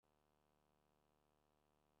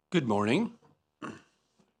Good morning.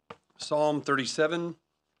 Psalm 37.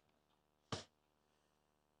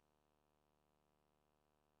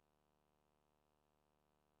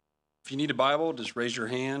 If you need a Bible, just raise your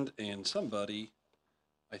hand and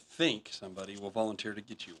I think somebody will volunteer to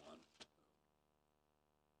get you one.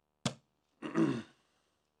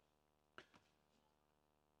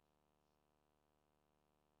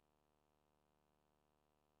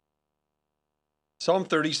 Psalm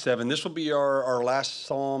 37. This will be our last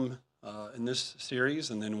psalm in this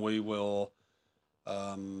series, and then we will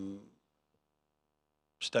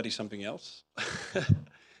study something else. And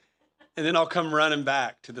then I'll come running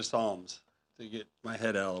back to the Psalms to get my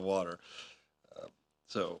head out of the water.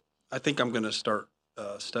 So I think I'm going to start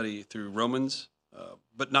study through Romans,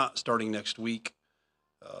 but not starting next week.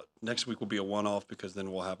 Next week will be a one-off because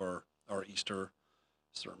then we'll have our Easter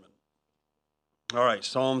sermon. All right,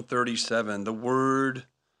 Psalm 37, the word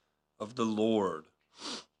of the Lord.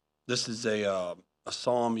 This is a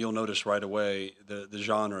psalm. You'll notice right away the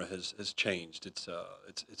genre has changed. It's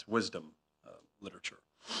wisdom literature.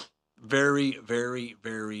 Very, very,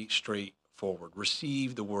 very straightforward.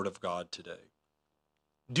 Receive the word of God today.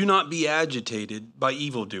 Do not be agitated by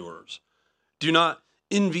evildoers. Do not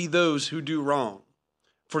envy those who do wrong,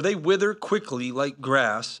 for they wither quickly like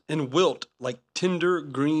grass and wilt like tender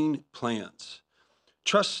green plants.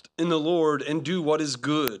 Trust in the Lord and do what is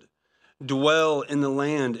good. Dwell in the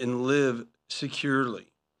land and live securely.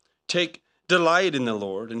 Take delight in the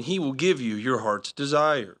Lord, and he will give you your heart's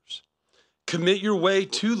desires. Commit your way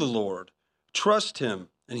to the Lord. Trust him,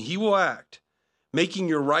 and he will act, making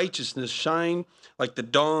your righteousness shine like the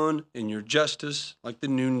dawn and your justice like the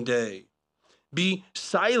noonday. Be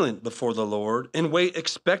silent before the Lord and wait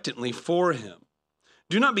expectantly for him.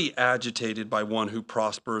 Do not be agitated by one who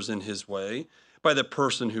prospers in his way, by the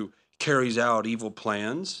person who carries out evil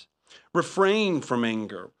plans. Refrain from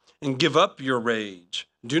anger and give up your rage.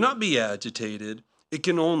 Do not be agitated. It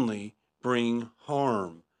can only bring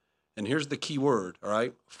harm. And here's the key word, all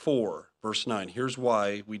right? For, verse 9. Here's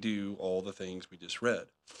why we do all the things we just read.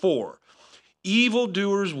 For,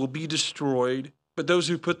 evildoers will be destroyed, but those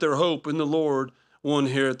who put their hope in the Lord will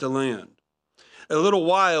inherit the land. A little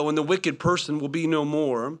while, and the wicked person will be no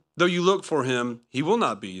more. Though you look for him, he will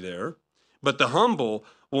not be there. But the humble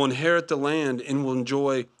will inherit the land and will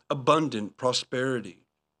enjoy abundant prosperity.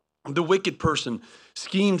 The wicked person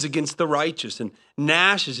schemes against the righteous and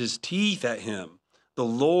gnashes his teeth at him. The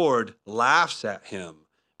Lord laughs at him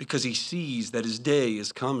because he sees that his day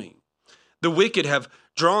is coming. The wicked have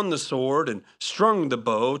drawn the sword and strung the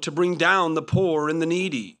bow to bring down the poor and the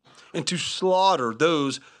needy, and to slaughter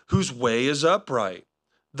those whose way is upright.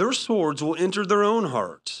 Their swords will enter their own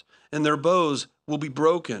hearts, and their bows will be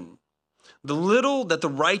broken. The little that the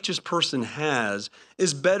righteous person has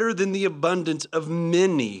is better than the abundance of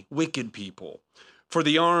many wicked people. For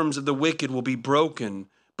the arms of the wicked will be broken,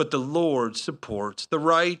 but the Lord supports the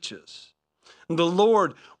righteous. The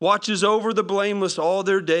Lord watches over the blameless all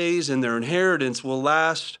their days, and their inheritance will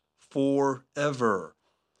last forever.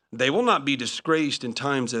 They will not be disgraced in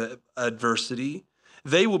times of adversity.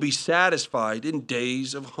 They will be satisfied in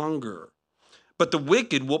days of hunger. But the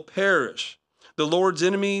wicked will perish. The Lord's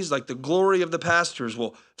enemies, like the glory of the pastures,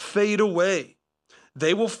 will fade away.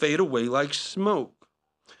 They will fade away like smoke.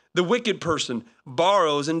 The wicked person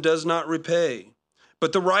borrows and does not repay,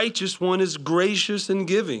 but the righteous one is gracious in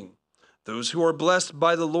giving. Those who are blessed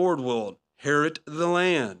by the Lord will inherit the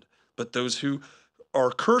land, but those who are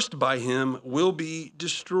cursed by him will be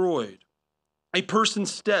destroyed. A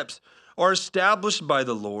person's steps are established by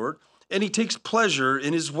the Lord, and he takes pleasure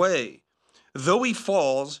in his way. Though he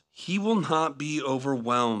falls, he will not be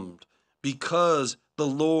overwhelmed, because the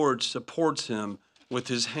Lord supports him with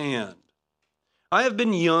his hand. I have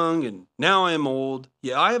been young, and now I am old,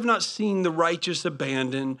 yet I have not seen the righteous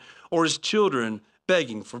abandoned, or his children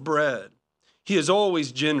begging for bread. He is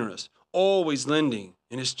always generous, always lending,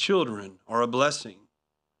 and his children are a blessing.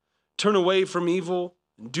 Turn away from evil,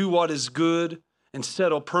 and do what is good, and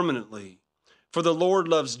settle permanently. For the Lord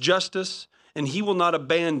loves justice, and he will not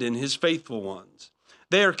abandon his faithful ones.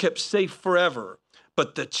 They are kept safe forever,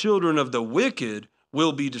 but the children of the wicked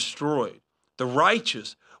will be destroyed. The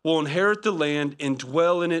righteous will inherit the land and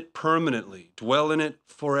dwell in it permanently, dwell in it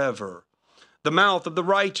forever. The mouth of the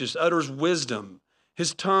righteous utters wisdom.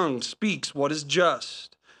 His tongue speaks what is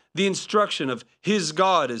just. The instruction of his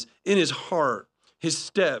God is in his heart. His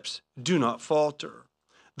steps do not falter.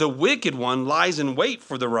 The wicked one lies in wait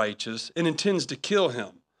for the righteous and intends to kill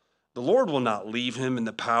him. The Lord will not leave him in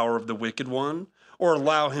the power of the wicked one, or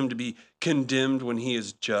allow him to be condemned when he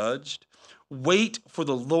is judged. Wait for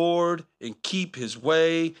the Lord and keep his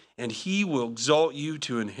way, and he will exalt you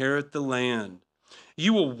to inherit the land.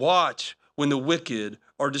 You will watch when the wicked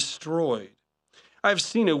are destroyed. I have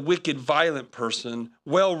seen a wicked, violent person,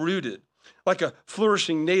 well-rooted, like a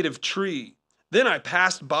flourishing native tree. Then I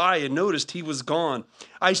passed by and noticed he was gone.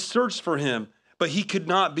 I searched for him, but he could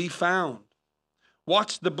not be found.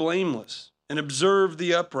 Watch the blameless and observe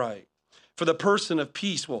the upright. For the person of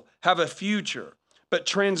peace will have a future, but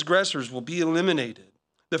transgressors will be eliminated.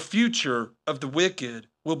 The future of the wicked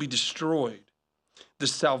will be destroyed. The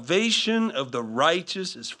salvation of the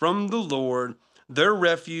righteous is from the Lord, their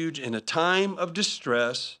refuge in a time of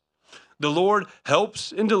distress. The Lord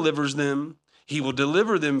helps and delivers them. He will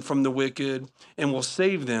deliver them from the wicked and will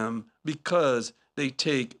save them because they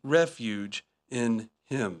take refuge in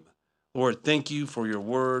him. Lord, thank you for your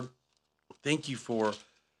word. Thank you for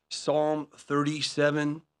Psalm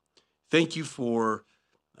 37. Thank you for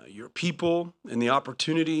your people and the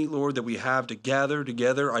opportunity, Lord, that we have to gather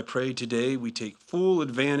together. I pray today we take full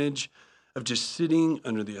advantage of just sitting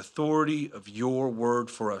under the authority of your word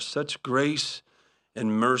for us. Such grace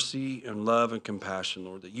and mercy and love and compassion,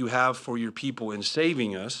 Lord, that you have for your people in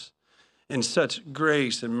saving us, and such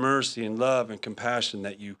grace and mercy and love and compassion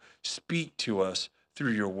that you speak to us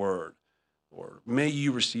through your word. Lord, may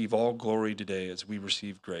you receive all glory today as we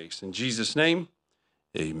receive grace. In Jesus' name,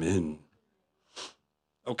 amen.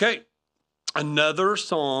 Okay, another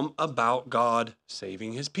psalm about God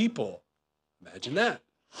saving his people. Imagine that.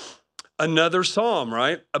 Another psalm,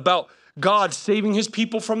 right, about God saving his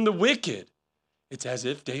people from the wicked. It's as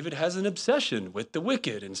if David has an obsession with the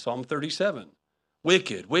wicked in Psalm 37.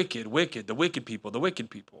 Wicked, wicked, wicked, the wicked people, the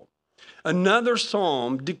wicked people. Another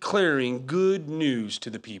psalm declaring good news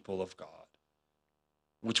to the people of God,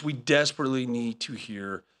 which we desperately need to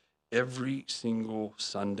hear every single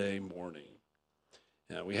Sunday morning.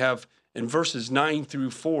 Now, we have in verses 9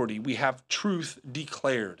 through 40, we have truth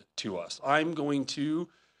declared to us. I'm going to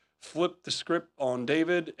flip the script on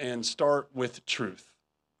David and start with truth.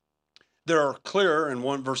 There are clear in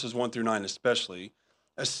verses 1 through 9 especially,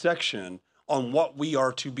 a section on what we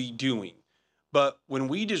are to be doing. But when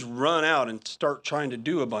we just run out and start trying to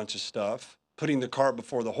do a bunch of stuff, putting the cart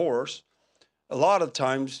before the horse, a lot of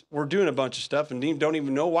times we're doing a bunch of stuff and don't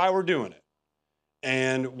even know why we're doing it.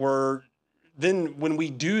 And then when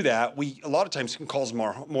we do that, a lot of times can cause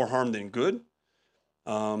more harm than good.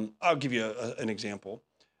 I'll give you an example.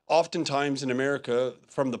 Oftentimes in America,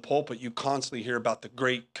 from the pulpit, you constantly hear about the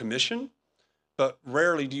Great Commission, but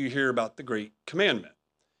rarely do you hear about the Great Commandment.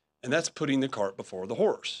 And that's putting the cart before the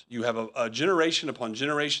horse. You have a generation upon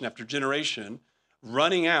generation after generation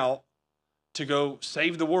running out to go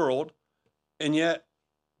save the world, and yet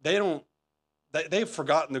they've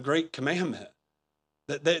forgotten the Great Commandment.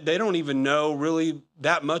 They don't even know really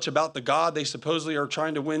that much about the God they supposedly are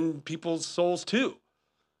trying to win people's souls to.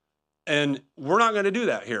 And we're not going to do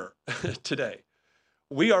that here today.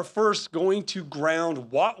 We are first going to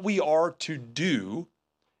ground what we are to do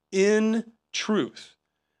in truth.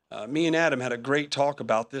 Me and Adam had a great talk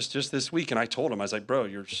about this just this week, and I told him, I was like, bro,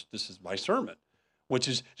 this is my sermon, which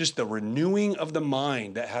is just the renewing of the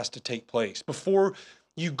mind that has to take place before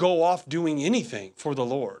you go off doing anything for the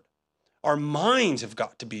Lord. Our minds have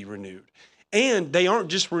got to be renewed. And they aren't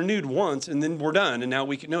just renewed once and then we're done and now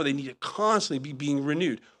we can, no, they need to constantly be being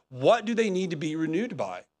renewed. What do they need to be renewed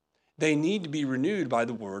by? They need to be renewed by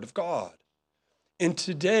the Word of God. And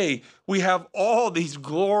today we have all these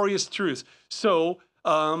glorious truths. So,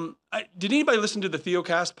 did anybody listen to the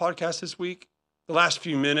Theocast podcast this week? The last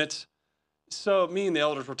few minutes? So me and the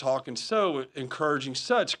elders were talking, so encouraging,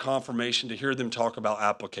 such confirmation to hear them talk about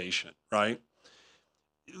application, right?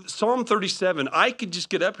 Psalm 37, I could just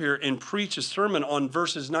get up here and preach a sermon on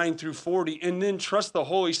verses 9 through 40 and then trust the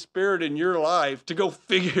Holy Spirit in your life to go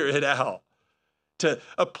figure it out, to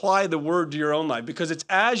apply the word to your own life. Because it's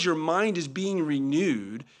as your mind is being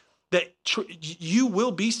renewed that you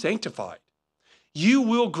will be sanctified. You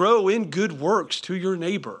will grow in good works to your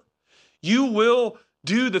neighbor. You will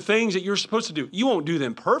do the things that you're supposed to do. You won't do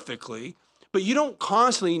them perfectly, but you don't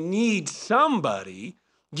constantly need somebody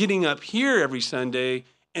getting up here every Sunday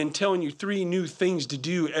and telling you 3 new things to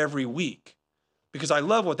do every week. Because I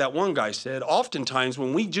love what that one guy said. Oftentimes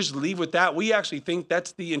when we just leave with that, we actually think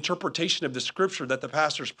that's the interpretation of the scripture that the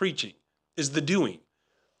pastor's preaching, is the doing.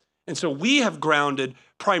 And so we have grounded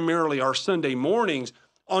primarily our Sunday mornings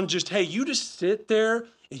on just, hey, you just sit there,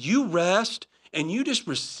 you rest, and you just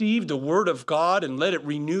receive the word of God and let it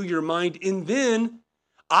renew your mind. And then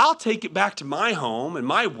I'll take it back to my home and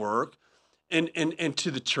my work and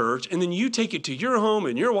to the church. And then you take it to your home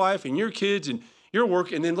and your wife and your kids and your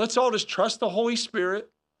work. And then let's all just trust the Holy Spirit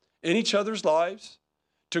in each other's lives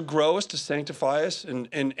to grow us, to sanctify us, and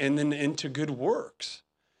then into good works.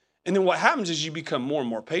 And then what happens is you become more and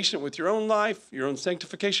more patient with your own life, your own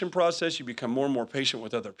sanctification process. You become more and more patient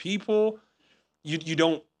with other people. You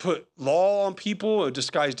don't put law on people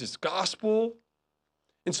disguised as gospel.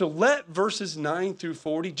 And so let verses 9 through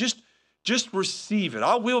 40, just receive it.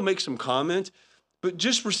 I will make some comments, but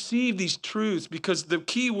just receive these truths, because the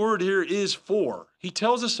key word here is for. He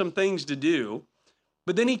tells us some things to do,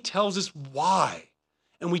 but then he tells us why.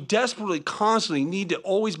 And we desperately, constantly need to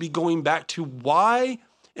always be going back to, why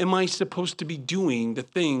am I supposed to be doing the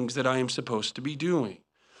things that I am supposed to be doing?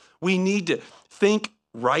 We need to think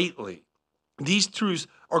rightly. These truths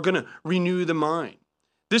are going to renew the mind.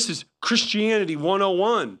 This is Christianity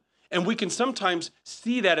 101. And we can sometimes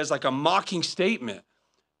see that as like a mocking statement.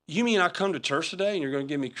 You mean I come to church today and you're going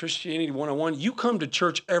to give me Christianity 101? You come to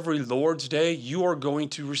church every Lord's Day, you are going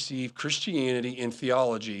to receive Christianity and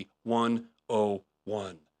theology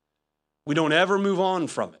 101. We don't ever move on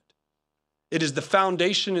from it. It is the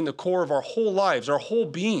foundation and the core of our whole lives, our whole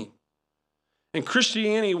being. And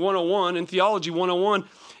Christianity 101 and theology 101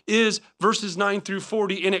 is verses 9 through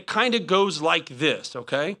 40, and it kind of goes like this,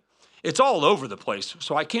 okay? It's all over the place,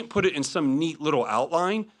 so I can't put it in some neat little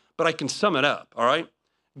outline, but I can sum it up, all right?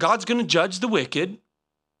 God's going to judge the wicked.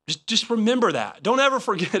 Just remember that. Don't ever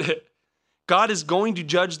forget it. God is going to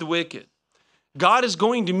judge the wicked. God is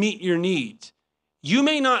going to meet your needs. You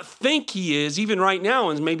may not think he is, even right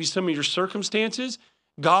now, in maybe some of your circumstances.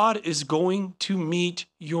 God is going to meet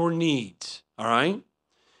your needs, all right?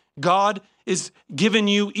 God is giving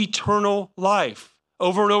you eternal life.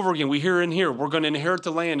 Over and over again, we hear in here, we're going to inherit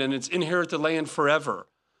the land, and it's inherit the land forever.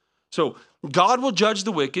 So God will judge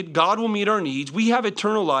the wicked. God will meet our needs. We have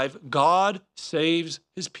eternal life. God saves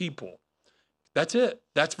his people. That's it.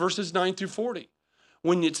 That's verses 9 through 40.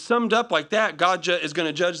 When it's summed up like that, God is going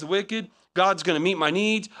to judge the wicked. God's going to meet my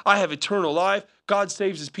needs. I have eternal life. God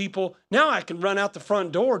saves his people. Now I can run out the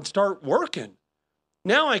front door and start working.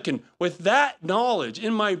 Now I can, with that knowledge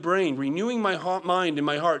in my brain, renewing my mind and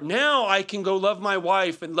my heart, now I can go love my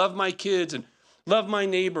wife and love my kids and love my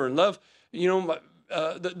neighbor and love,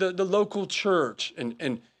 the local church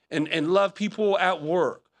and love people at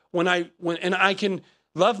work. And I can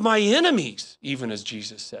love my enemies, even as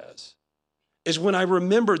Jesus says, is when I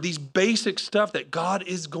remember these basic stuff that God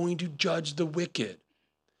is going to judge the wicked.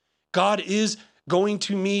 God is going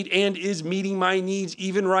to meet and is meeting my needs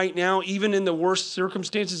even right now, even in the worst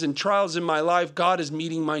circumstances and trials in my life. God is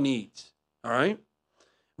meeting my needs. All right?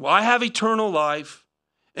 Well, I have eternal life,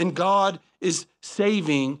 and God is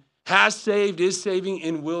saving, has saved, is saving,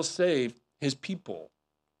 and will save his people.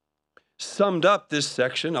 Summed up this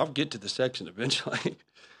section, I'll get to the section eventually.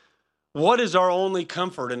 What is our only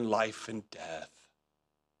comfort in life and death?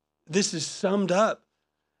 This is summed up,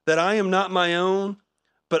 that I am not my own,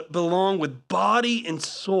 but belong with body and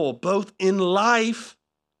soul, both in life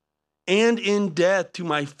and in death, to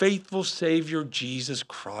my faithful Savior, Jesus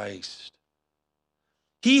Christ.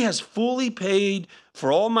 He has fully paid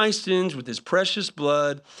for all my sins with his precious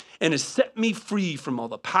blood and has set me free from all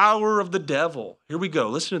the power of the devil. Here we go.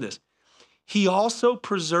 Listen to this. He also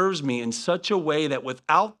preserves me in such a way that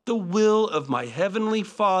without the will of my heavenly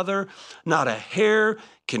Father, not a hair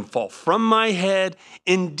can fall from my head.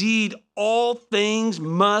 Indeed, all things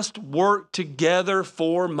must work together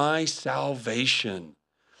for my salvation.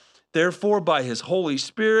 Therefore, by his Holy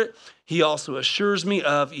Spirit, he also assures me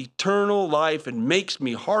of eternal life and makes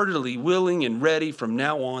me heartily willing and ready from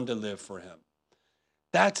now on to live for him.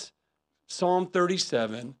 That's Psalm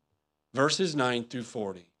 37, verses 9 through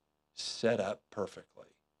 40. Set up perfectly.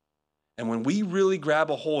 And when we really grab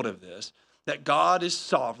a hold of this, that God is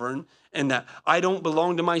sovereign and that I don't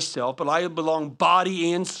belong to myself, but I belong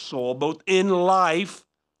body and soul, both in life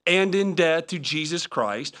and in death, to Jesus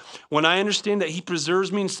Christ. When I understand that he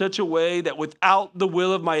preserves me in such a way that without the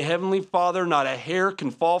will of my heavenly Father, not a hair can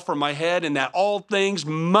fall from my head, and that all things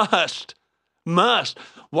must.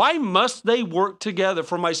 Why must they work together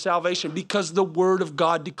for my salvation? Because the word of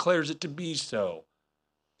God declares it to be so.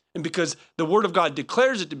 And because the word of God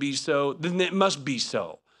declares it to be so, then it must be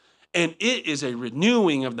so. And it is a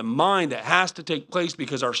renewing of the mind that has to take place,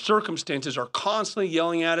 because our circumstances are constantly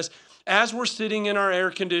yelling at us as we're sitting in our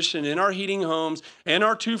air condition, in our heating homes, and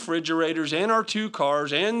our 2 refrigerators, and our 2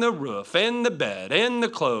 cars, and the roof, and the bed, and the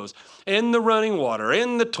clothes, and the running water,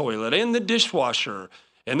 and the toilet, and the dishwasher,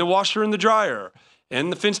 and the washer and the dryer,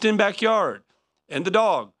 and the fenced-in backyard, and the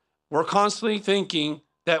dog. We're constantly thinking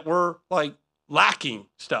that we're like lacking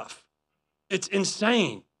stuff. It's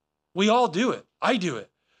insane. We all do it. I do it.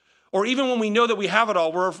 Or even when we know that we have it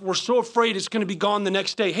all, we're so afraid it's going to be gone the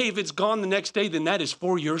next day. Hey, if it's gone the next day, then that is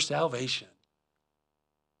for your salvation.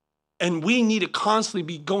 And we need to constantly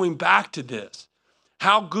be going back to this,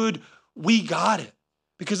 how good we got it.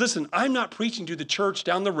 Because listen, I'm not preaching to the church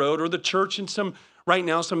down the road or the church in some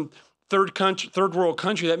third world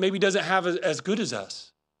country that maybe doesn't have as good as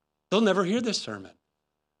us. They'll never hear this sermon.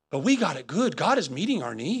 But we got it good. God is meeting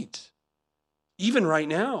our needs, even right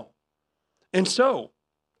now. And so,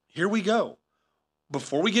 here we go.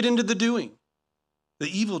 Before we get into the doing, the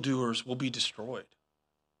evildoers will be destroyed.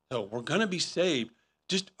 So we're going to be saved.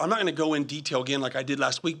 I'm not going to go in detail again like I did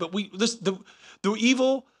last week, but the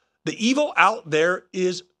evil out there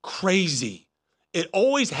is crazy. It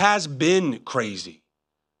always has been crazy.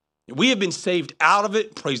 We have been saved out of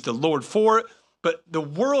it. Praise the Lord for it. But the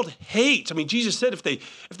world hates. I mean, Jesus said, if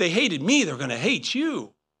they hated me, they're going to hate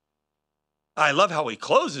you. I love how he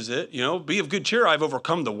closes it. Be of good cheer. I've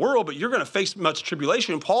overcome the world, but you're going to face much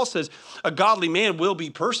tribulation. And Paul says a godly man will be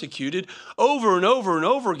persecuted over and over and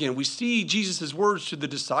over again. We see Jesus' words to the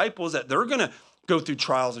disciples that they're going to go through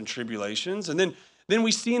trials and tribulations. And then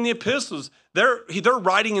we see in the epistles, they're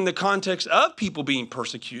writing in the context of people being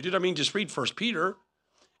persecuted. I mean, just read 1 Peter.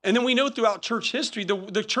 And then we know throughout church history,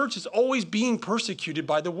 the church is always being persecuted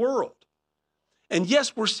by the world. And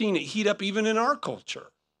yes, we're seeing it heat up even in our culture.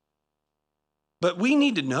 But we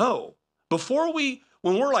need to know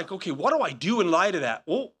when we're like, okay, what do I do in light of that?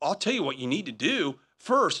 Well, I'll tell you what you need to do.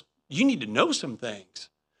 First, you need to know some things.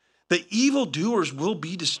 The evildoers will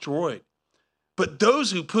be destroyed. But those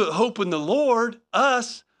who put hope in the Lord,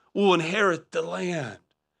 us, will inherit the land.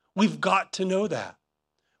 We've got to know that.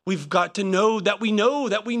 We've got to know that we know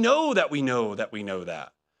that we know that we know that we know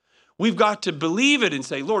that. We've got to believe it and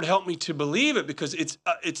say, Lord, help me to believe it, because it's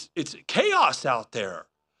chaos out there.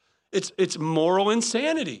 It's moral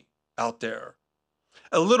insanity out there.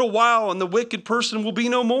 A little while and the wicked person will be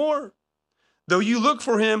no more. Though you look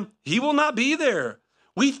for him, he will not be there.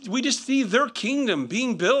 We just see their kingdom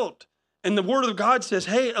being built. And the word of God says,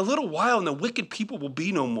 hey, a little while and the wicked people will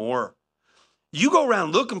be no more. You go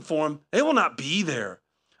around looking for them, they will not be there.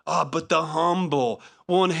 But the humble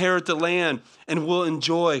will inherit the land and will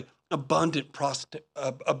enjoy abundant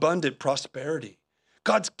prosperity.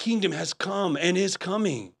 God's kingdom has come and is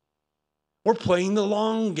coming. We're playing the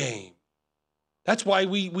long game. That's why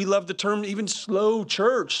we love the term even slow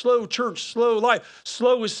church, slow life.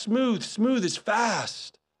 Slow is smooth, smooth is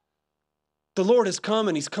fast. The Lord has come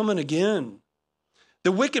and he's coming again.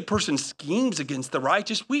 The wicked person schemes against the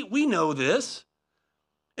righteous. We know this.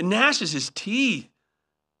 And gnashes his teeth.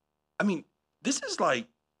 I mean, this is like,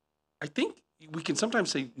 I think we can sometimes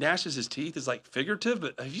say gnashes his teeth is like figurative,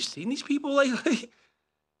 but have you seen these people lately?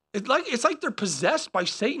 It's like they're possessed by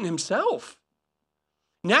Satan himself,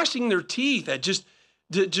 gnashing their teeth at just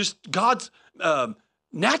God's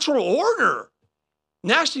natural order,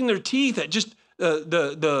 gnashing their teeth at just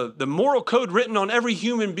the moral code written on every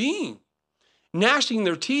human being, gnashing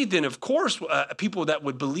their teeth in, of course, people that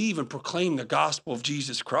would believe and proclaim the gospel of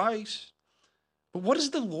Jesus Christ. But what does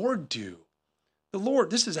the Lord do? The Lord,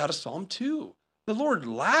 this is out of Psalm 2. The Lord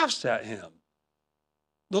laughs at him.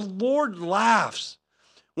 The Lord laughs.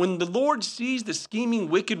 When the Lord sees the scheming,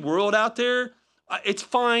 wicked world out there, it's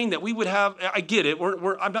fine that we would have, I get it.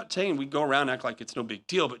 I'm not saying we go around and act like it's no big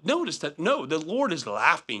deal, but notice that, no, the Lord is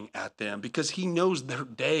laughing at them because he knows their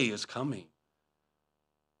day is coming.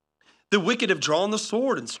 The wicked have drawn the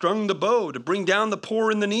sword and strung the bow to bring down the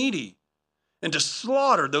poor and the needy and to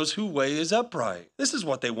slaughter those whose way is upright. This is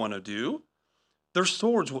what they want to do. Their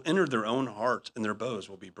swords will enter their own hearts and their bows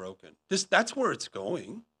will be broken. That's where it's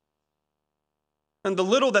going. And the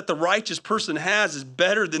little that the righteous person has is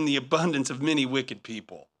better than the abundance of many wicked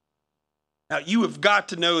people. Now, you have got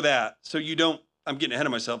to know that so you don't, I'm getting ahead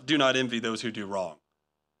of myself, do not envy those who do wrong.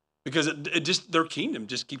 Because their kingdom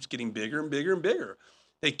just keeps getting bigger and bigger and bigger.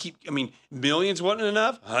 Millions wasn't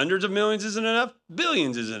enough, hundreds of millions isn't enough,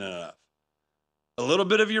 billions isn't enough. A little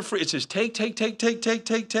bit of your free, it says take.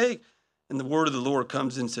 And the word of the Lord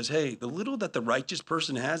comes in and says, hey, the little that the righteous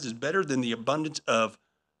person has is better than the abundance of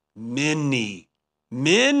many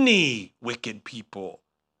wicked people.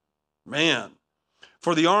 Man,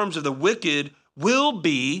 for the arms of the wicked will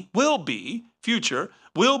be broken,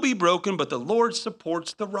 but the Lord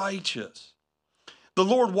supports the righteous. The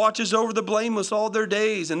Lord watches over the blameless all their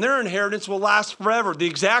days, and their inheritance will last forever. The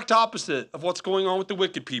exact opposite of what's going on with the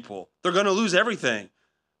wicked people. They're going to lose everything.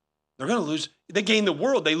 They gain the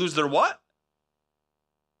world. They lose their what?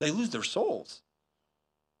 They lose their souls.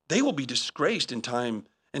 They will be disgraced in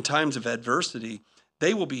times of adversity.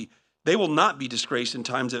 They will not be disgraced in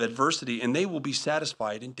times of adversity, and they will be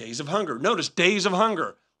satisfied in days of hunger. Notice days of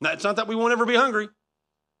hunger. Now, it's not that we won't ever be hungry,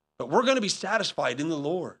 but we're going to be satisfied in the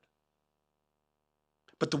Lord.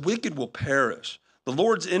 But the wicked will perish. The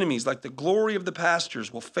Lord's enemies, like the glory of the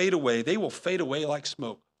pastures, will fade away. They will fade away like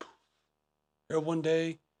smoke. Here one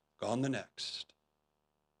day, gone the next.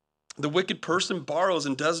 The wicked person borrows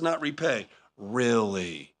and does not repay.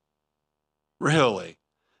 Really?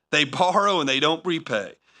 They borrow and they don't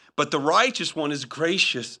repay. But the righteous one is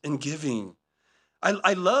gracious in giving.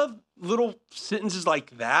 I love little sentences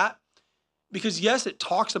like that because, yes, it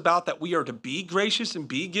talks about that we are to be gracious and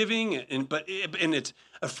be giving, and it's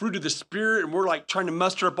a fruit of the Spirit, and we're like trying to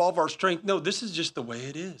muster up all of our strength. No, this is just the way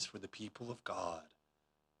it is for the people of God.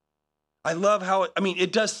 I love how,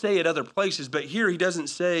 it does say at other places, but here he doesn't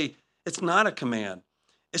say, it's not a command.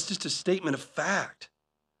 It's just a statement of fact.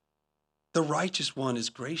 The righteous one is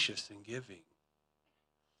gracious in giving.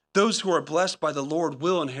 Those who are blessed by the Lord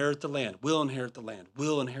will inherit the land, will inherit the land,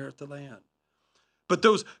 will inherit the land. But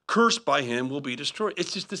those cursed by him will be destroyed.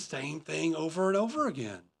 It's just the same thing over and over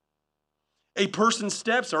again. A person's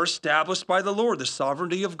steps are established by the Lord, the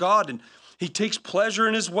sovereignty of God, and he takes pleasure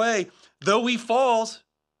in his way. Though he falls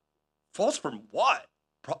from what?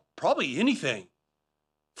 Probably anything.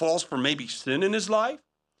 Falls from maybe sin in his life,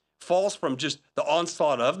 falls from just the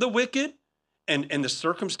onslaught of the wicked and the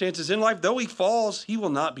circumstances in life. Though he falls, he will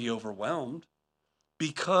not be overwhelmed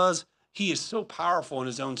because he is so powerful in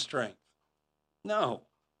his own strength. No,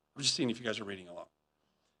 I'm just seeing if you guys are reading along.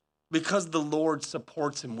 Because the Lord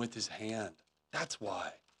supports him with his hand. That's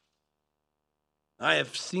why.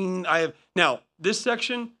 Now, this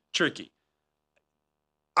section, tricky.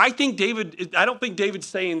 I don't think David's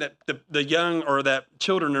saying that the young or that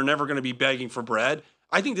children are never going to be begging for bread.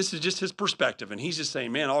 I think this is just his perspective. And he's just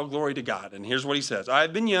saying, man, all glory to God. And here's what he says. I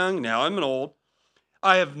have been young, now I'm old.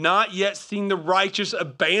 I have not yet seen the righteous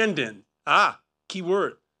abandoned. Key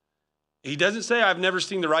word. He doesn't say I've never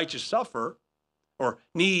seen the righteous suffer or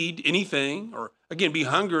need anything or, again, be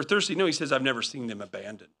hungry or thirsty. No, he says I've never seen them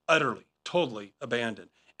abandoned, utterly, totally abandoned.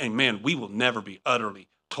 And man, we will never be utterly,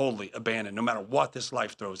 totally abandoned, no matter what this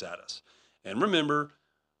life throws at us. And remember,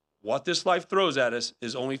 what this life throws at us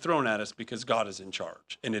is only thrown at us because God is in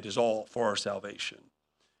charge, and it is all for our salvation.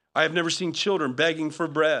 I have never seen children begging for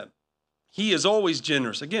bread. He is always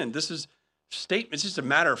generous. Again, this is statement. It's just a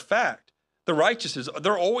matter of fact. The righteous,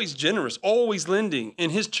 they're always generous, always lending,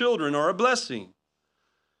 and his children are a blessing.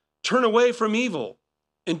 Turn away from evil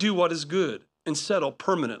and do what is good and settle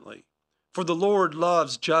permanently. For the Lord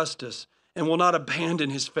loves justice and will not abandon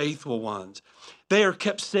his faithful ones. They are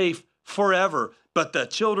kept safe forever, but the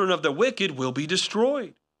children of the wicked will be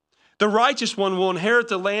destroyed. The righteous one will inherit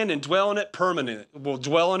the land and dwell in it permanently, will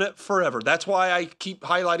dwell in it forever. That's why I keep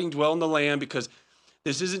highlighting dwell in the land, because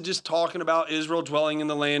this isn't just talking about Israel dwelling in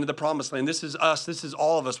the land of the promised land. This is us. This is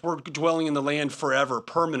all of us. We're dwelling in the land forever,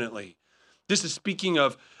 permanently. This is speaking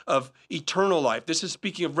of eternal life. This is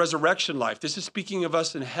speaking of resurrection life. This is speaking of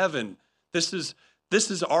us in heaven. This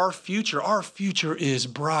is our future. Our future is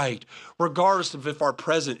bright, regardless of if our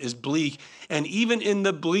present is bleak. And even in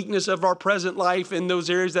the bleakness of our present life, in those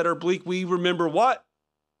areas that are bleak, we remember what?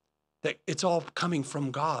 That it's all coming from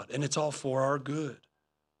God, and it's all for our good.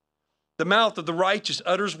 The mouth of the righteous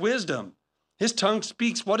utters wisdom. His tongue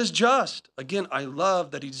speaks what is just. Again, I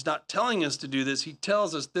love that he's not telling us to do this. He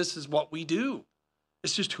tells us this is what we do.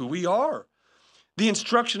 It's just who we are. The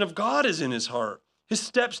instruction of God is in his heart. His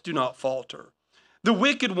steps do not falter. The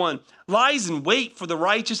wicked one lies in wait for the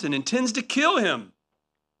righteous and intends to kill him.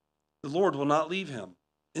 The Lord will not leave him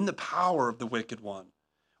in the power of the wicked one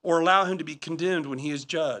or allow him to be condemned when he is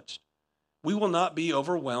judged. We will not be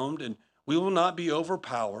overwhelmed and we will not be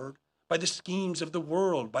overpowered by the schemes of the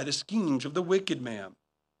world, by the schemes of the wicked man.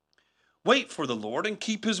 Wait for the Lord and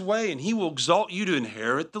keep his way, and he will exalt you to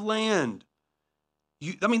inherit the land.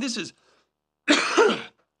 This is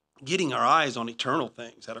getting our eyes on eternal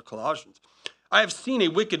things out of Colossians. I have seen a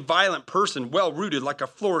wicked, violent person, well-rooted like a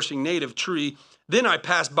flourishing native tree. Then I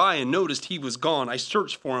passed by and noticed he was gone. I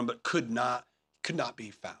searched for him, but could not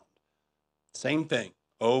be found. Same thing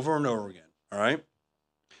over and over again, all right?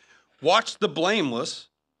 Watch the blameless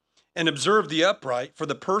and observe the upright, for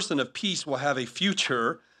the person of peace will have a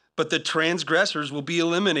future, but the transgressors will be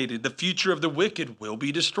eliminated. The future of the wicked will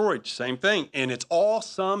be destroyed. Same thing, and it's all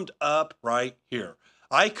summed up right here.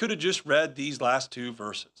 I could have just read these last two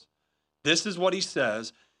verses. This is what he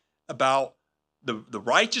says about the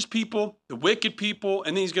righteous people, the wicked people,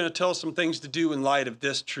 and then he's going to tell us some things to do in light of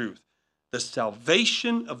this truth. The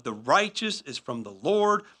salvation of the righteous is from the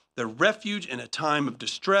Lord, their refuge in a time of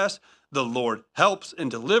distress. The Lord helps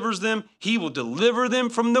and delivers them. He will deliver them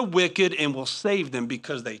from the wicked and will save them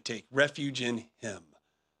because they take refuge in him.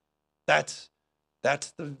 That's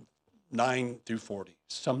That's the 9 through 40,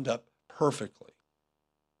 summed up perfectly.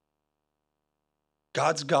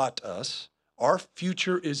 God's got us. Our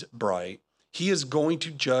future is bright. He is going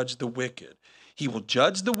to judge the wicked. He will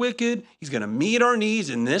judge the wicked. He's going to meet our needs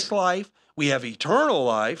in this life. We have eternal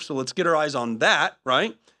life, so let's get our eyes on that,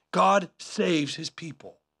 right? God saves his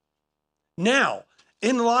people. Now,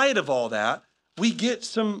 in light of all that, we get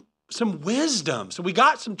some wisdom. So we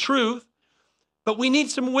got some truth, but we need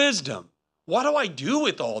some wisdom. What do I do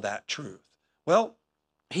with all that truth? Well,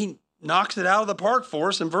 he knocks it out of the park for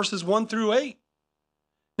us in verses 1 through 8.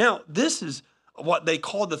 Now, this is what they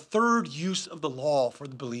call the third use of the law for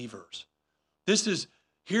the believers.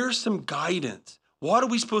 Here's some guidance. What are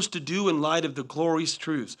we supposed to do in light of the glorious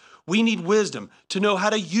truths? We need wisdom to know how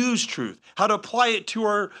to use truth, how to apply it to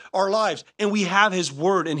our lives. And we have his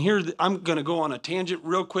word. And here, I'm going to go on a tangent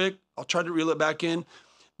real quick. I'll try to reel it back in.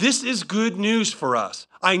 This is good news for us.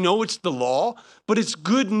 I know it's the law, but it's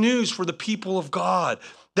good news for the people of God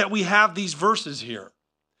that we have these verses here,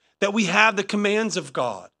 that we have the commands of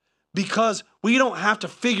God, because we don't have to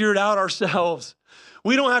figure it out ourselves.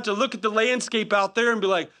 We don't have to look at the landscape out there and be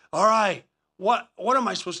like, all right, what am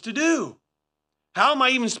I supposed to do? How am I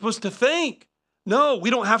even supposed to think? No, we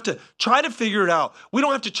don't have to try to figure it out. We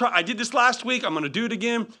don't have to try. I did this last week. I'm going to do it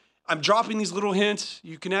again. I'm dropping these little hints.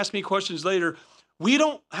 You can ask me questions later. We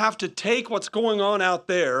don't have to take what's going on out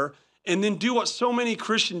there and then do what so many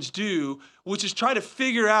Christians do, which is try to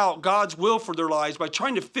figure out God's will for their lives by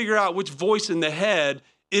trying to figure out which voice in the head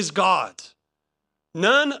is God's.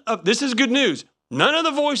 This is good news. None of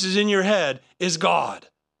the voices in your head is God.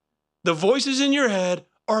 The voices in your head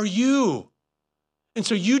are you. And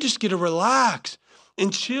so you just get to relax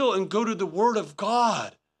and chill and go to the Word of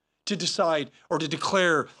God to decide or to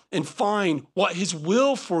declare and find what his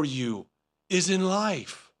will for you is in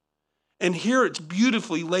life. And here it's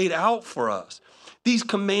beautifully laid out for us. These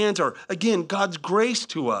commands are, again, God's grace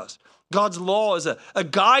to us. God's law is a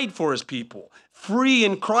guide for his people. Free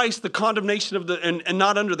in Christ, the condemnation of and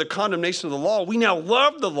not under the condemnation of the law. We now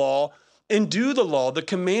love the law and do the law, the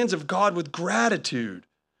commands of God, with gratitude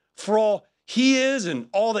for all he is and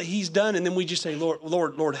all that he's done. And then we just say,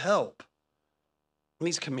 Lord, help. And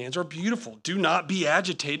these commands are beautiful. Do not be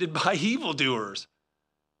agitated by evildoers.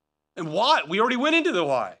 And why? We already went into the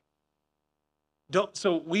why.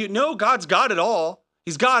 So we know God's got it all.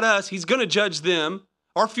 He's got us. He's going to judge them.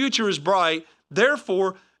 Our future is bright.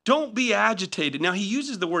 Therefore, don't be agitated. Now, he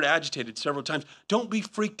uses the word agitated several times. Don't be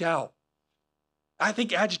freaked out. I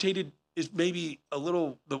think agitated is maybe a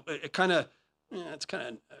little, it's kind of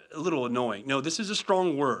a little annoying. No, this is a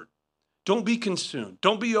strong word. Don't be consumed.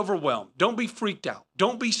 Don't be overwhelmed. Don't be freaked out.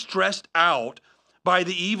 Don't be stressed out by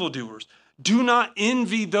the evildoers. Do not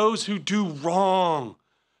envy those who do wrong.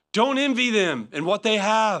 Don't envy them and what they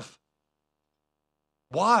have.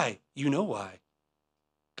 Why? You know why.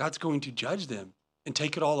 God's going to judge them and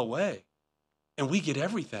take it all away. And we get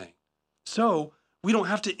everything. So we don't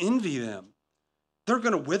have to envy them. They're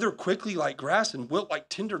going to wither quickly like grass and wilt like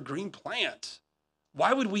tender green plants.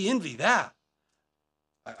 Why would we envy that?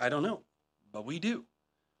 I don't know, but we do.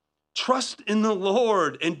 Trust in the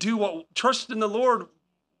Lord and trust in the Lord.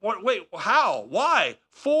 Wait, how? Why?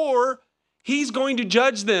 For he's going to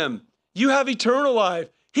judge them. You have eternal life.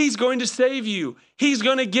 He's going to save you. He's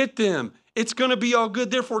going to get them. It's going to be all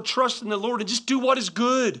good. Therefore, trust in the Lord and just do what is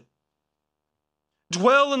good.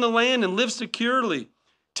 Dwell in the land and live securely.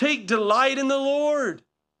 Take delight in the Lord.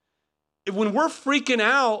 When we're freaking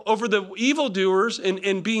out over the evildoers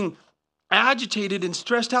and being agitated and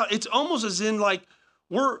stressed out, it's almost as in like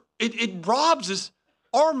it robs us.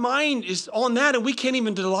 Our mind is on that and we can't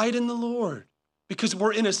even delight in the Lord because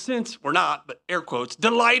we're, in a sense, we're not, but air quotes,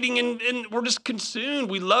 delighting in we're just consumed.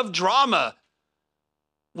 We love drama.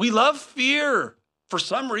 We love fear. For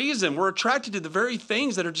some reason, we're attracted to the very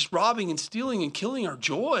things that are just robbing and stealing and killing our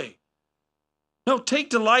joy. No, take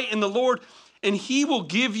delight in the Lord, and he will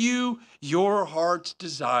give you your heart's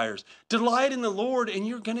desires. Delight in the Lord, and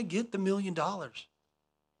you're going to get the $1 million. Did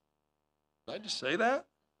I just say that?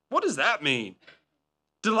 What does that mean?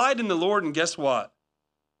 Delight in the Lord, and guess what?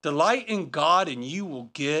 Delight in God, and you will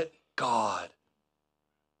get God.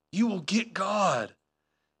 You will get God.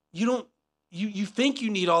 You think you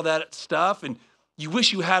need all that stuff, and you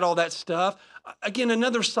wish you had all that stuff. Again,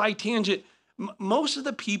 another side tangent. Most of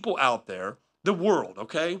the people out there, the world,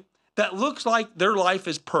 okay, that looks like their life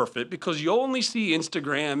is perfect because you only see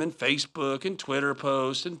Instagram and Facebook and Twitter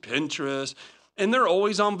posts and Pinterest, and they're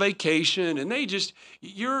always on vacation, and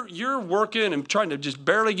you're working and trying to just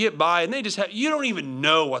barely get by, and you don't even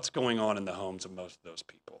know what's going on in the homes of most of those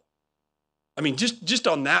people. I mean, just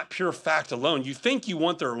on that pure fact alone, you think you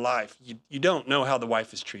want their life. You don't know how the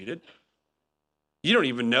wife is treated. You don't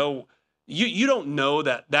even know, you don't know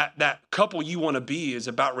that couple you want to be is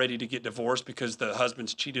about ready to get divorced because the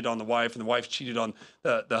husband's cheated on the wife and the wife's cheated on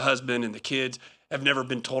the husband, and the kids have never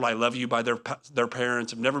been told I love you by their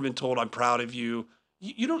parents, have never been told I'm proud of you.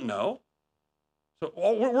 You don't know. So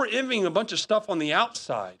we're envying a bunch of stuff on the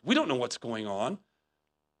outside. We don't know what's going on,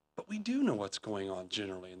 but we do know what's going on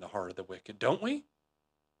generally in the heart of the wicked, don't we?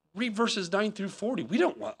 Read verses 9 through 40.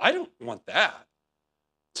 I don't want that.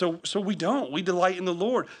 So we don't. We delight in the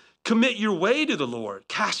Lord. Commit your way to the Lord.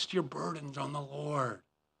 Cast your burdens on the Lord.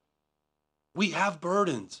 We have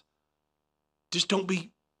burdens. Just don't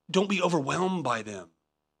be overwhelmed by them.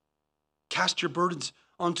 Cast your burdens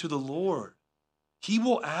onto the Lord. He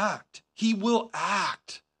will act. He will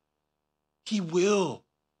act. He will.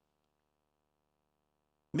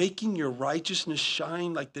 Making your righteousness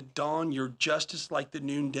shine like the dawn, your justice like the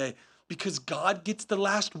noonday. Because God gets the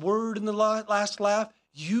last word and the last laugh,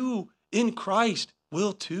 you in Christ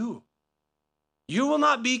will too. You will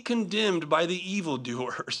not be condemned by the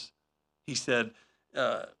evildoers. He said,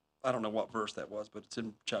 I don't know what verse that was, but it's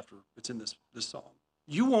in this psalm.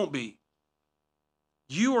 You won't be.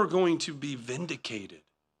 You are going to be vindicated.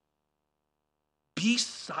 Be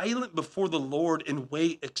silent before the Lord and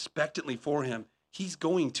wait expectantly for him. He's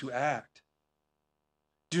going to act.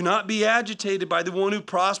 Do not be agitated by the one who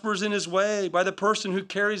prospers in his way, by the person who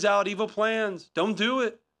carries out evil plans. Don't do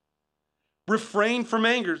it. Refrain from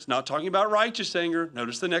anger. It's not talking about righteous anger.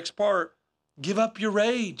 Notice the next part. Give up your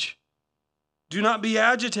rage. Do not be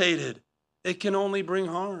agitated. It can only bring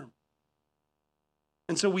harm.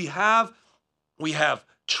 And so we have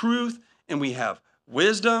truth and we have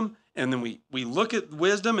wisdom, and then we look at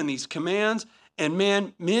wisdom and these commands, and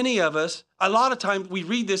man, many of us, a lot of times we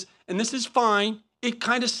read this, and this is fine. It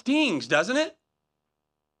kind of stings, doesn't it?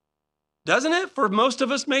 Doesn't it? For most of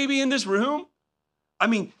us maybe in this room. I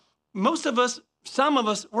mean, most of us, some of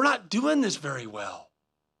us, we're not doing this very well.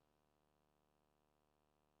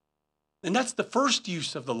 And that's the first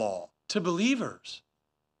use of the law to believers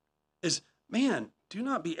is, man, do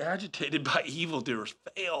not be agitated by evildoers.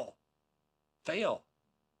 Fail.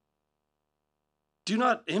 Do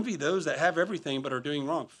not envy those that have everything but are doing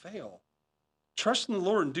wrong. Fail. Trust in the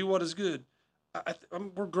Lord and do what is good.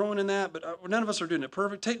 We're growing in that, but none of us are doing it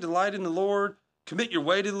perfect. Take delight in the Lord. Commit your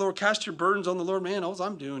way to the Lord. Cast your burdens on the Lord. Man, all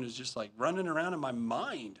I'm doing is just like running around in my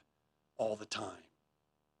mind all the time.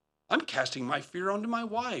 I'm casting my fear onto my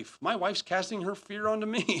wife. My wife's casting her fear onto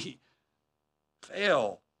me.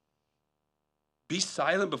 Fail. Be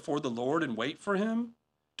silent before the Lord and wait for him.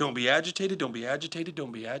 Don't be agitated. Don't be agitated.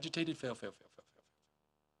 Don't be agitated. Fail.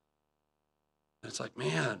 And it's like,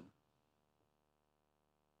 man.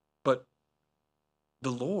 But the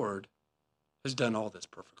Lord has done all this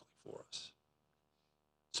perfectly for us.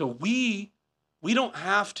 So we don't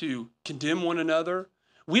have to condemn one another.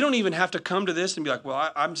 We don't even have to come to this and be like,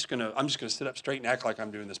 well, I'm just gonna sit up straight and act like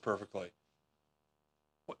I'm doing this perfectly.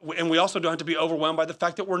 And we also don't have to be overwhelmed by the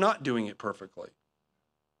fact that we're not doing it perfectly.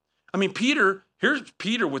 I mean, here's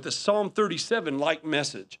Peter with a Psalm 37-like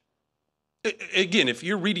message. Again, if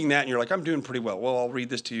you're reading that and you're like, I'm doing pretty well. Well, I'll read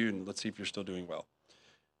this to you and let's see if you're still doing well.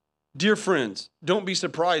 Dear friends, don't be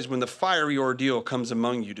surprised when the fiery ordeal comes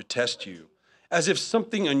among you to test you, as if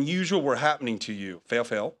something unusual were happening to you.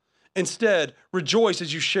 Fail. Instead, rejoice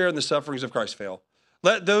as you share in the sufferings of Christ. Fail.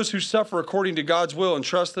 Let those who suffer according to God's will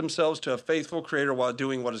entrust themselves to a faithful Creator while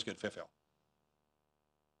doing what is good. Fail.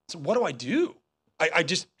 So what do?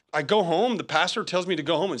 I go home. The pastor tells me to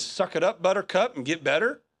go home and suck it up, buttercup, and get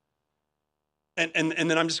better. And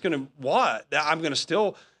then I'm just going to what? I'm going to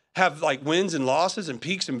still have like wins and losses and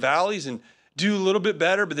peaks and valleys and do a little bit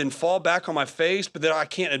better, but then fall back on my face. But then I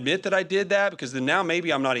can't admit that I did that because then now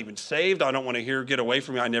maybe I'm not even saved. I don't want to hear, get away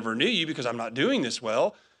from me. I never knew you because I'm not doing this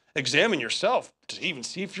well. Examine yourself to even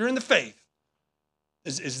see if you're in the faith.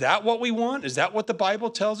 Is that what we want? Is that what the Bible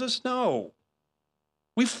tells us? No.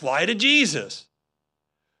 We fly to Jesus.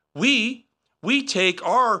 We take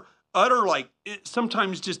our utter,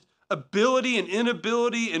 sometimes just ability and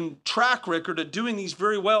inability and track record of doing these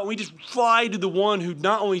very well, and we just fly to the one who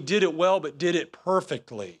not only did it well, but did it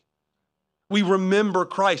perfectly. We remember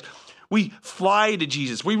Christ. We fly to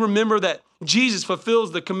Jesus. We remember that Jesus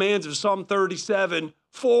fulfills the commands of Psalm 37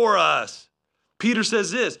 for us. Peter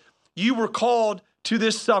says this, you were called to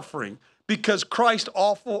this suffering because Christ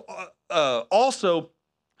also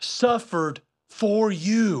suffered for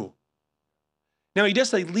you. Now, he does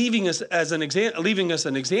say leaving us an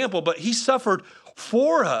example, but he suffered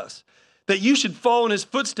for us, that you should follow in his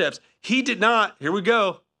footsteps. He did not, here we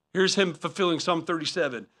go, here's him fulfilling Psalm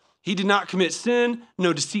 37. He did not commit sin.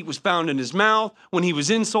 No deceit was found in his mouth. When he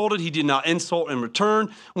was insulted, he did not insult in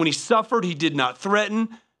return. When he suffered, he did not threaten,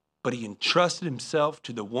 but he entrusted himself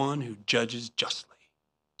to the one who judges justly.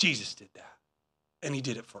 Jesus did that, and he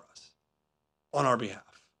did it for us on our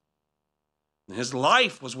behalf. And his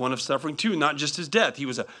life was one of suffering too, not just his death. He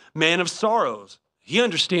was a man of sorrows. He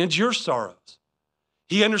understands your sorrows.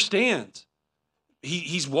 He understands.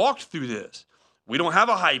 He's walked through this. We don't have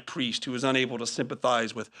a high priest who is unable to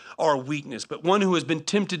sympathize with our weakness, but one who has been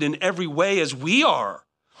tempted in every way as we are,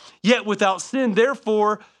 yet without sin.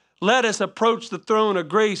 Therefore, let us approach the throne of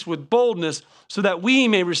grace with boldness so that we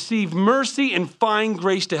may receive mercy and find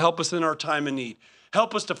grace to help us in our time of need.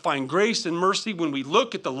 Help us to find grace and mercy when we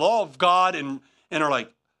look at the law of God and are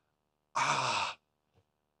like, I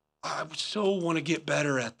so want to get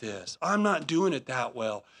better at this. I'm not doing it that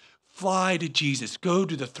well. Fly to Jesus. Go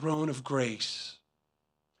to the throne of grace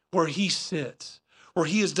where he sits, where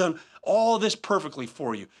he has done all this perfectly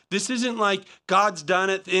for you. This isn't like God's done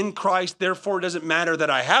it in Christ, therefore it doesn't matter that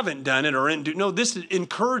I haven't done it or didn't do. No, this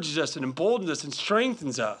encourages us and emboldens us and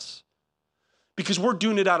strengthens us because we're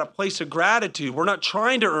doing it out of a place of gratitude. We're not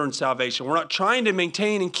trying to earn salvation. We're not trying to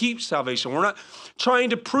maintain and keep salvation. We're not trying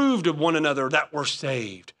to prove to one another that we're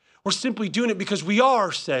saved. We're simply doing it because we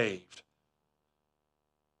are saved.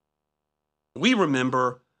 We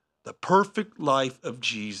remember the perfect life of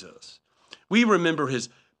Jesus. We remember his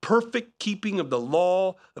perfect keeping of the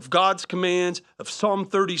law, of God's commands, of Psalm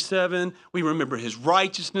 37. We remember his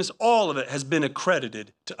righteousness. All of it has been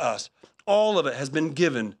accredited to us. All of it has been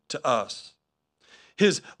given to us.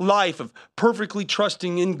 His life of perfectly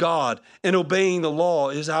trusting in God and obeying the law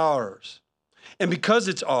is ours. And because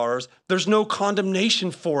it's ours, there's no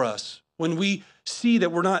condemnation for us when we see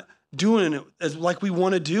that we're not doing it as like we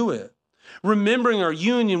want to do it. Remembering our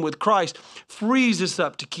union with Christ frees us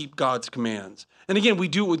up to keep God's commands. And again, we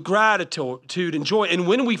do it with gratitude and joy. And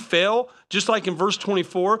when we fail, just like in verse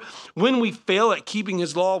 24, when we fail at keeping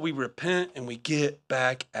his law, we repent and we get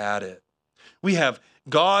back at it. We have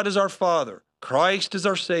God as our Father, Christ as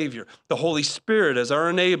our Savior, the Holy Spirit as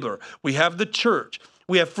our enabler. We have the church.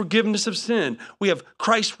 We have forgiveness of sin. We have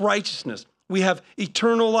Christ's righteousness. We have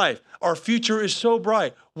eternal life. Our future is so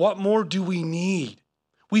bright. What more do we need?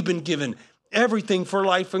 We've been given everything for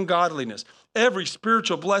life and godliness. Every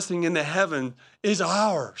spiritual blessing in the heaven is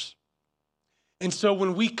ours. And so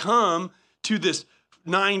when we come to this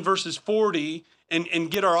 9 verses 40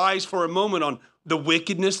 and get our eyes for a moment on the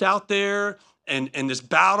wickedness out there and this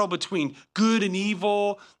battle between good and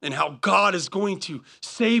evil and how God is going to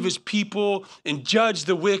save his people and judge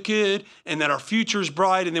the wicked and that our future is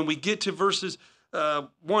bright. And then we get to verses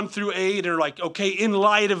 1 through 8 are like, okay, in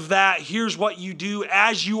light of that, here's what you do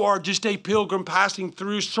as you are just a pilgrim passing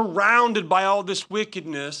through, surrounded by all this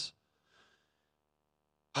wickedness.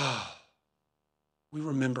 We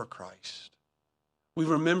remember Christ. We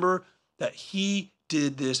remember that he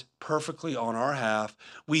did this perfectly on our behalf.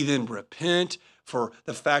 We then repent for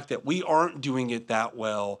the fact that we aren't doing it that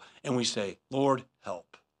well. And we say, Lord,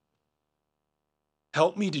 help.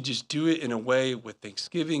 Help me to just do it in a way with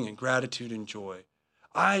thanksgiving and gratitude and joy.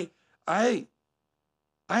 I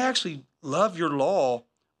actually love your law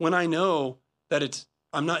when I know that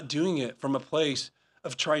I'm not doing it from a place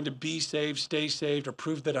of trying to be saved, stay saved, or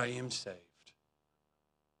prove that I am saved.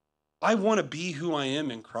 I want to be who I am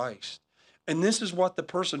in Christ. And this is what the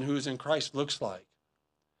person who is in Christ looks like.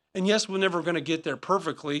 And yes, we're never going to get there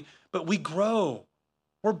perfectly, but we grow.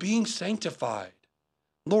 We're being sanctified.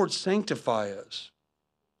 Lord, sanctify us.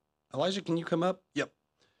 Elijah, can you come up? Yep.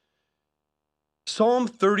 Psalm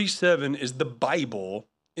 37 is the Bible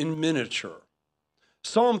in miniature.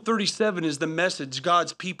 Psalm 37 is the message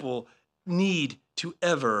God's people need to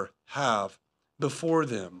ever have before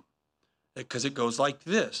them. Because it goes like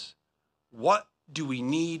this. What do we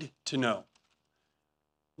need to know?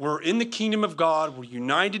 We're in the kingdom of God. We're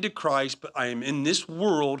united to Christ, but I am in this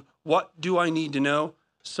world. What do I need to know?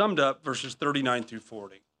 Summed up, verses 39 through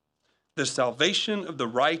 40. The salvation of the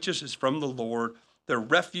righteous is from the Lord, their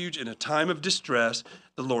refuge in a time of distress.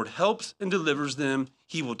 The Lord helps and delivers them.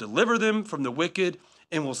 He will deliver them from the wicked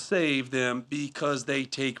and will save them because they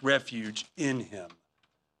take refuge in him.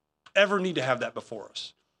 Ever need to have that before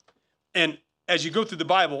us. And as you go through the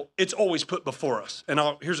Bible, it's always put before us. And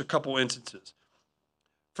here's a couple instances.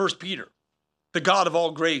 1 Peter, the God of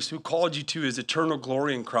all grace who called you to his eternal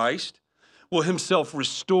glory in Christ, will himself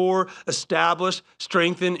restore, establish,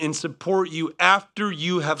 strengthen, and support you after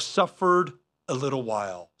you have suffered a little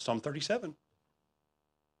while. Psalm 37.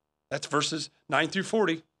 That's verses 9 through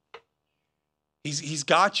 40. He's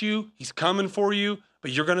got you. He's coming for you,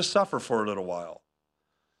 but you're going to suffer for a little while.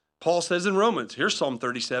 Paul says in Romans, here's Psalm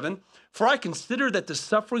 37, "For I consider that the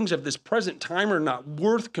sufferings of this present time are not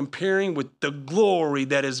worth comparing with the glory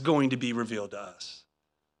that is going to be revealed to us."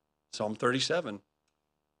 Psalm 37.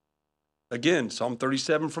 Again, Psalm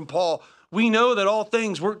 37 from Paul, "We know that all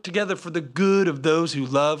things work together for the good of those who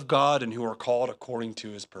love God and who are called according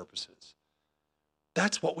to his purposes."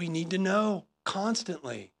 That's what we need to know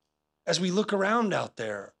constantly as we look around out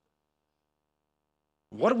there.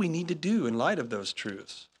 What do we need to do in light of those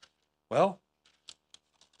truths? Well,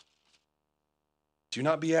 do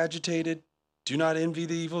not be agitated. Do not envy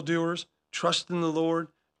the evildoers. Trust in the Lord.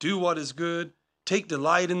 Do what is good. Take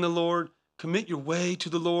delight in the Lord. Commit your way to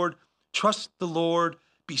the Lord. Trust the Lord.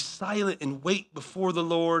 Be silent and wait before the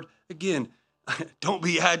Lord. Again, don't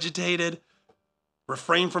be agitated.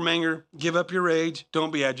 Refrain from anger. Give up your rage.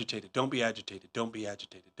 Don't be agitated. Don't be agitated. Don't be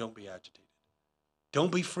agitated. Don't be agitated.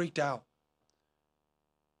 Don't be freaked out.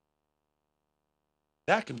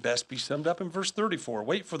 That can best be summed up in verse 34.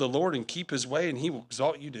 Wait for the Lord and keep his way, and he will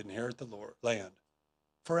exalt you to inherit the land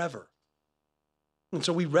forever. And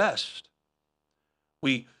so we rest.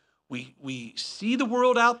 We see the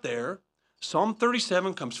world out there. Psalm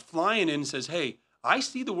 37 comes flying in and says, hey, I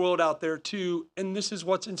see the world out there too, and this is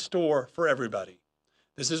what's in store for everybody.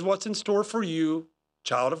 This is what's in store for you,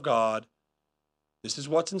 child of God. This is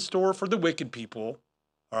what's in store for the wicked people.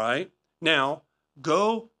 All right? Now,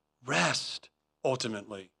 go rest,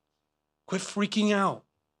 ultimately. Quit freaking out.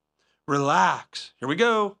 Relax. Here we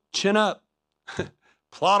go. Chin up.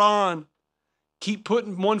 Plot on. Keep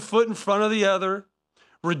putting one foot in front of the other.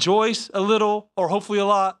 Rejoice a little, or hopefully a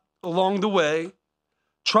lot, along the way.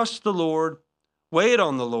 Trust the Lord. Wait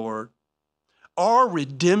on the Lord. Our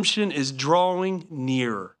redemption is drawing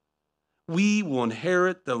near. We will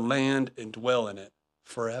inherit the land and dwell in it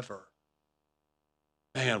forever.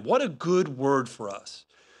 Man, what a good word for us.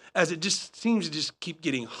 As it just seems to just keep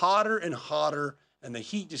getting hotter and hotter, and the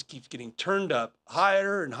heat just keeps getting turned up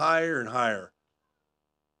higher and higher and higher.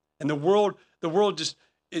 And the world just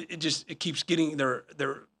it keeps getting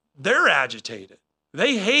they're agitated.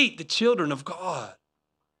 They hate the children of God.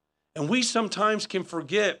 And we sometimes can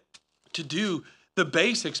forget to do the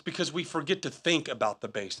basics because we forget to think about the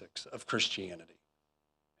basics of Christianity.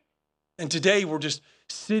 And today we're just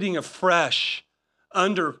sitting afresh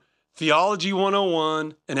under Theology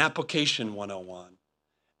 101 and Application 101.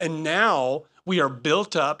 And now we are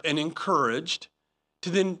built up and encouraged to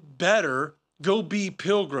then better go be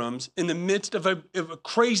pilgrims in the midst of a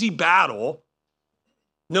crazy battle,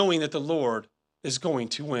 knowing that the Lord is going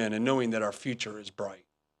to win and knowing that our future is bright.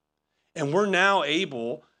 And we're now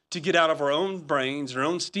able to get out of our own brains, our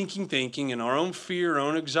own stinking thinking, and our own fear, our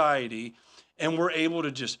own anxiety, and we're able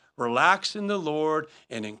to just relax in the Lord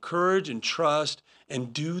and encourage and trust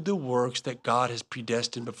and do the works that God has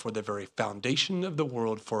predestined before the very foundation of the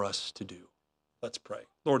world for us to do. Let's pray.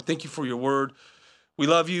 Lord, thank you for your word. We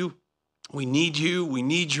love you. We need you. We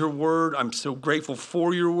need your word. I'm so grateful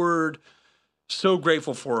for your word. So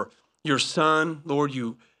grateful for your Son. Lord,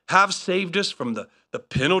 you have saved us from the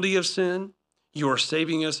penalty of sin. You are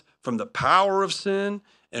saving us from the power of sin.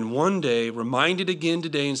 And one day, reminded again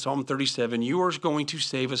today in Psalm 37, you are going to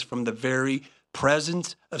save us from the very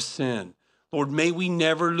presence of sin. Lord, may we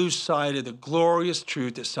never lose sight of the glorious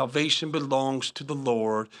truth that salvation belongs to the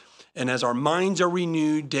Lord. And as our minds are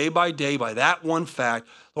renewed day by that one fact,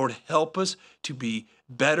 Lord, help us to be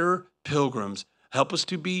better pilgrims. Help us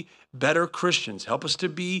to be better Christians. Help us to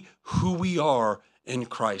be who we are in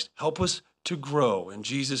Christ. Help us to grow. In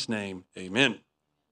Jesus' name, amen.